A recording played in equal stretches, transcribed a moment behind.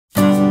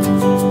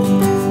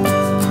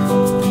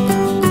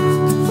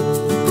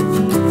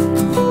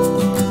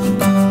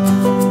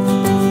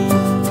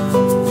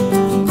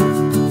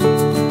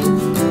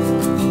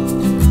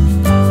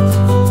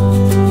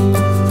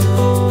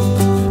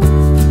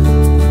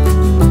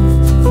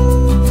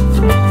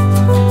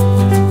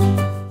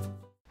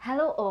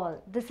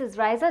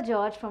Riza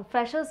George from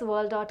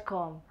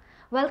freshersworld.com.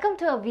 Welcome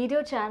to our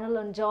video channel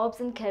on jobs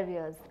and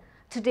careers.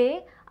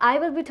 Today, I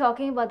will be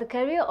talking about the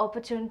career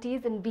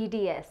opportunities in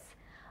BDS,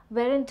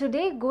 wherein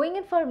today going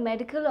in for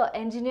medical or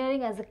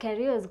engineering as a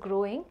career is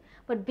growing,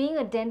 but being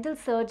a dental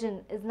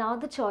surgeon is now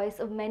the choice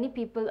of many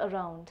people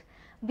around.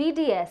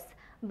 BDS,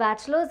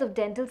 Bachelors of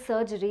Dental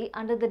Surgery,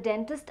 under the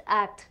Dentist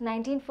Act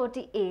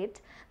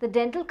 1948, the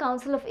Dental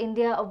Council of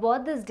India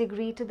award this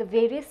degree to the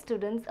various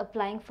students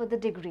applying for the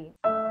degree.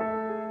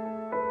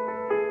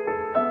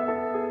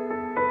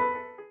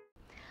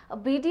 A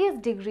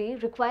BDS degree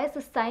requires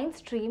a science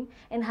stream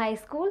in high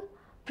school,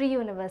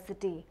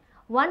 pre-university.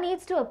 One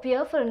needs to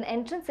appear for an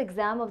entrance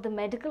exam of the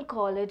medical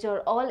college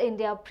or All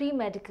India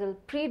Pre-Medical,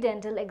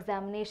 Pre-Dental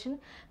examination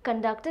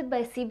conducted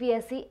by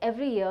CBSE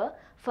every year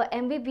for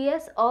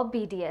MBBS or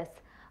BDS,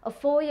 a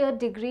 4-year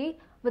degree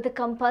with a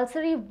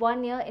compulsory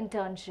 1-year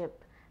internship.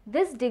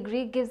 This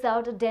degree gives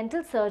out a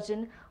dental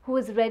surgeon who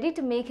is ready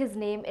to make his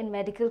name in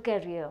medical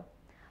career.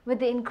 With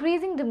the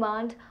increasing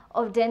demand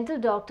of dental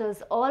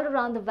doctors all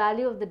around, the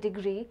value of the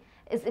degree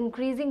is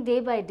increasing day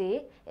by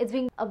day. It's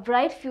being a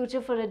bright future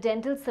for a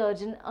dental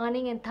surgeon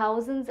earning in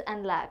thousands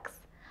and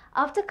lakhs.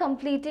 After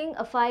completing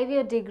a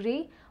 5-year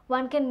degree,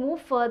 one can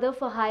move further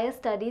for higher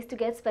studies to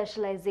get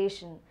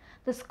specialization.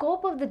 The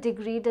scope of the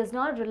degree does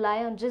not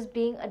rely on just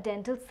being a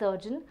dental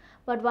surgeon,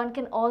 but one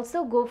can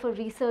also go for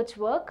research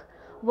work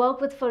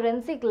with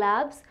forensic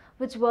labs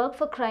which work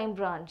for crime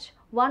branch.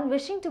 One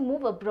wishing to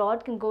move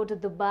abroad can go to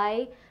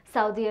Dubai,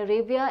 Saudi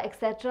Arabia,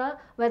 etc.,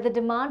 where the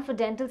demand for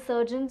dental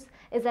surgeons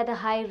is at a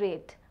high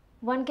rate.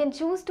 One can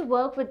choose to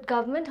work with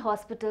government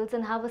hospitals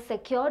and have a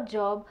secure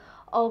job,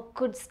 or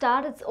could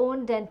start its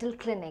own dental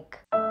clinic.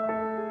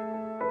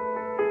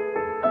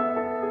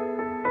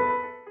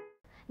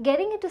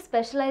 Getting into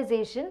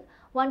specialization,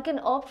 one can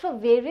opt for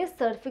various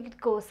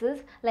certificate courses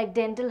like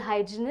dental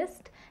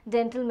hygienist,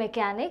 dental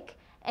mechanic,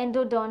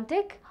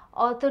 endodontic,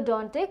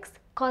 orthodontics,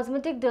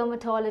 cosmetic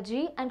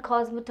dermatology and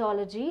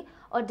cosmetology,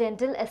 or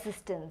dental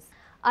assistants.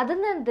 Other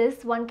than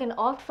this, one can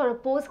opt for a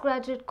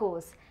postgraduate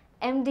course,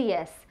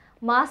 MDS,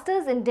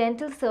 Masters in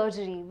Dental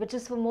Surgery, which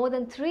is for more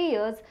than 3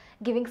 years,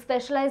 giving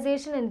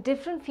specialization in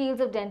different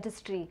fields of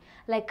dentistry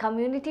like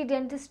community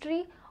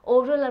dentistry,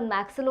 oral and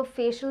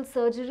maxillofacial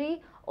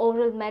surgery,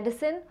 oral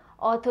medicine,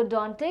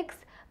 orthodontics,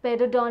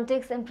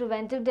 periodontics and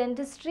preventive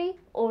dentistry,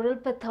 oral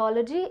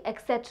pathology,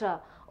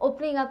 etc.,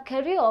 opening up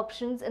career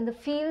options in the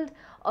field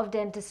of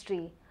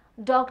dentistry.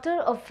 Doctor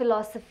of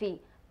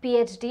Philosophy,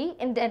 Ph.D.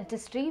 in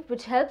dentistry,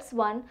 which helps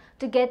one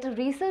to get a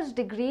research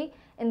degree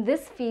in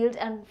this field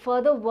and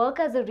further work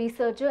as a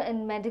researcher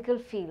in medical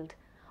field.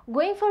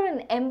 Going for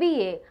an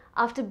MBA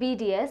after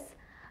BDS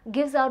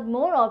gives out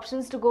more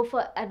options to go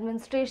for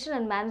administration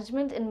and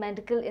management in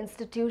medical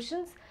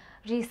institutions,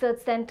 research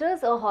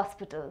centers or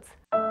hospitals.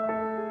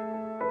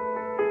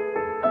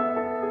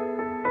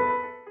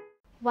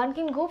 One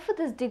can go for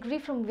this degree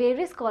from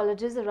various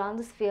colleges around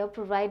the sphere,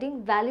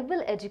 providing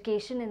valuable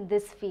education in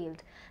this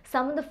field.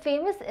 Some of the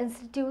famous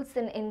institutes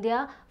in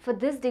India for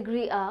this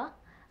degree are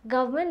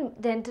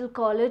Government Dental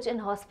College and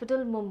Hospital,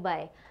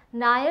 Mumbai,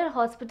 Nair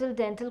Hospital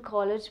Dental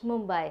College,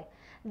 Mumbai,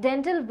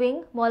 Dental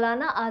Wing,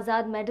 Maulana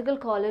Azad Medical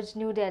College,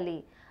 New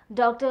Delhi,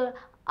 Dr.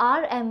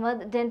 R.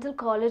 Ahmed Dental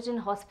College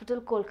and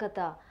Hospital,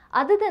 Kolkata.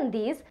 Other than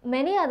these,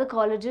 many other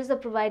colleges are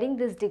providing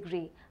this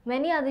degree.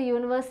 Many other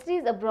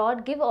universities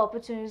abroad give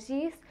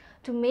opportunities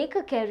to make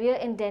a career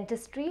in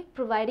dentistry,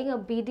 providing a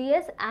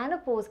BDS and a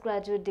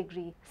postgraduate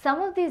degree. Some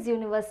of these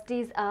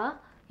universities are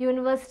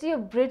University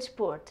of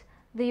Bridgeport,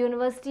 the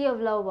University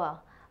of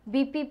Iowa,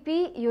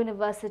 BPP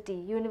University,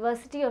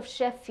 University of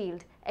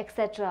Sheffield,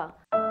 etc.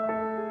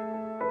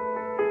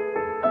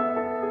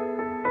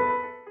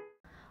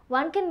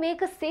 One can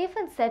make a safe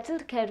and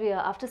settled career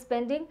after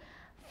spending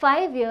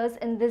 5 years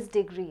in this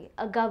degree.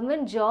 A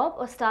government job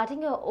or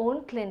starting your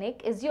own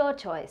clinic is your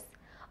choice.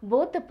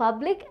 Both the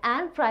public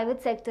and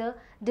private sector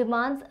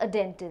demands a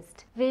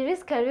dentist.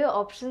 Various career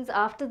options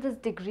after this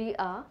degree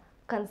are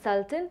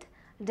consultant,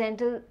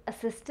 dental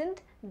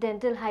assistant,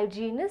 dental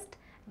hygienist,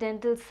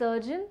 dental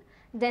surgeon,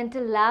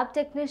 dental lab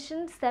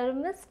technician,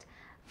 ceramist,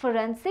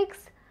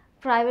 forensics,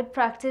 private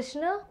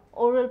practitioner,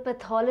 oral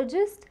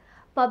pathologist,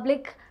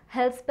 public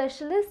health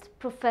specialist,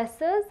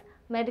 professors,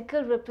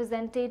 medical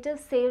representative,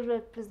 sales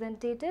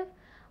representative,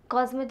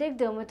 cosmetic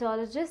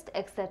dermatologist,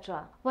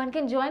 etc. One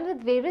can join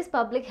with various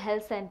public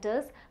health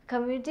centers,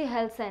 community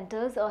health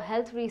centers or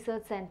health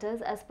research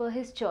centers as per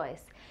his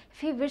choice. If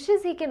he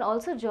wishes, he can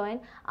also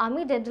join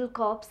Army Dental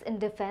Corps in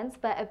defense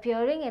by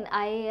appearing in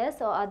IAS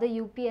or other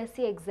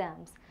UPSC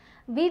exams.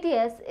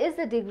 BDS is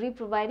a degree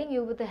providing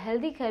you with a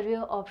healthy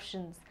career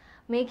options,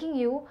 making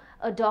you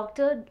a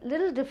doctor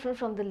little different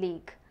from the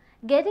league.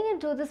 Getting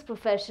into this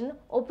profession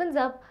opens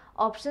up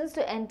options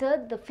to enter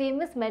the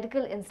famous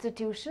medical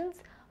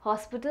institutions,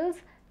 hospitals,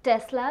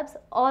 test labs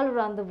all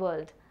around the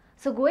world.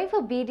 So going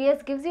for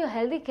BDS gives you a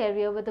healthy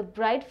career with a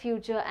bright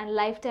future and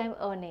lifetime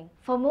earning.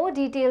 For more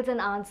details and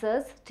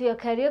answers to your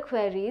career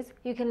queries,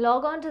 you can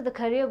log on to the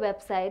career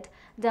website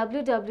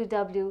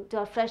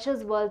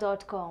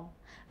www.freshersworld.com.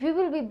 We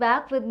will be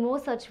back with more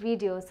such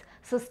videos,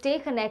 so stay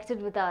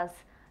connected with us.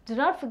 Do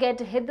not forget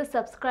to hit the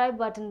subscribe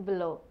button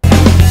below.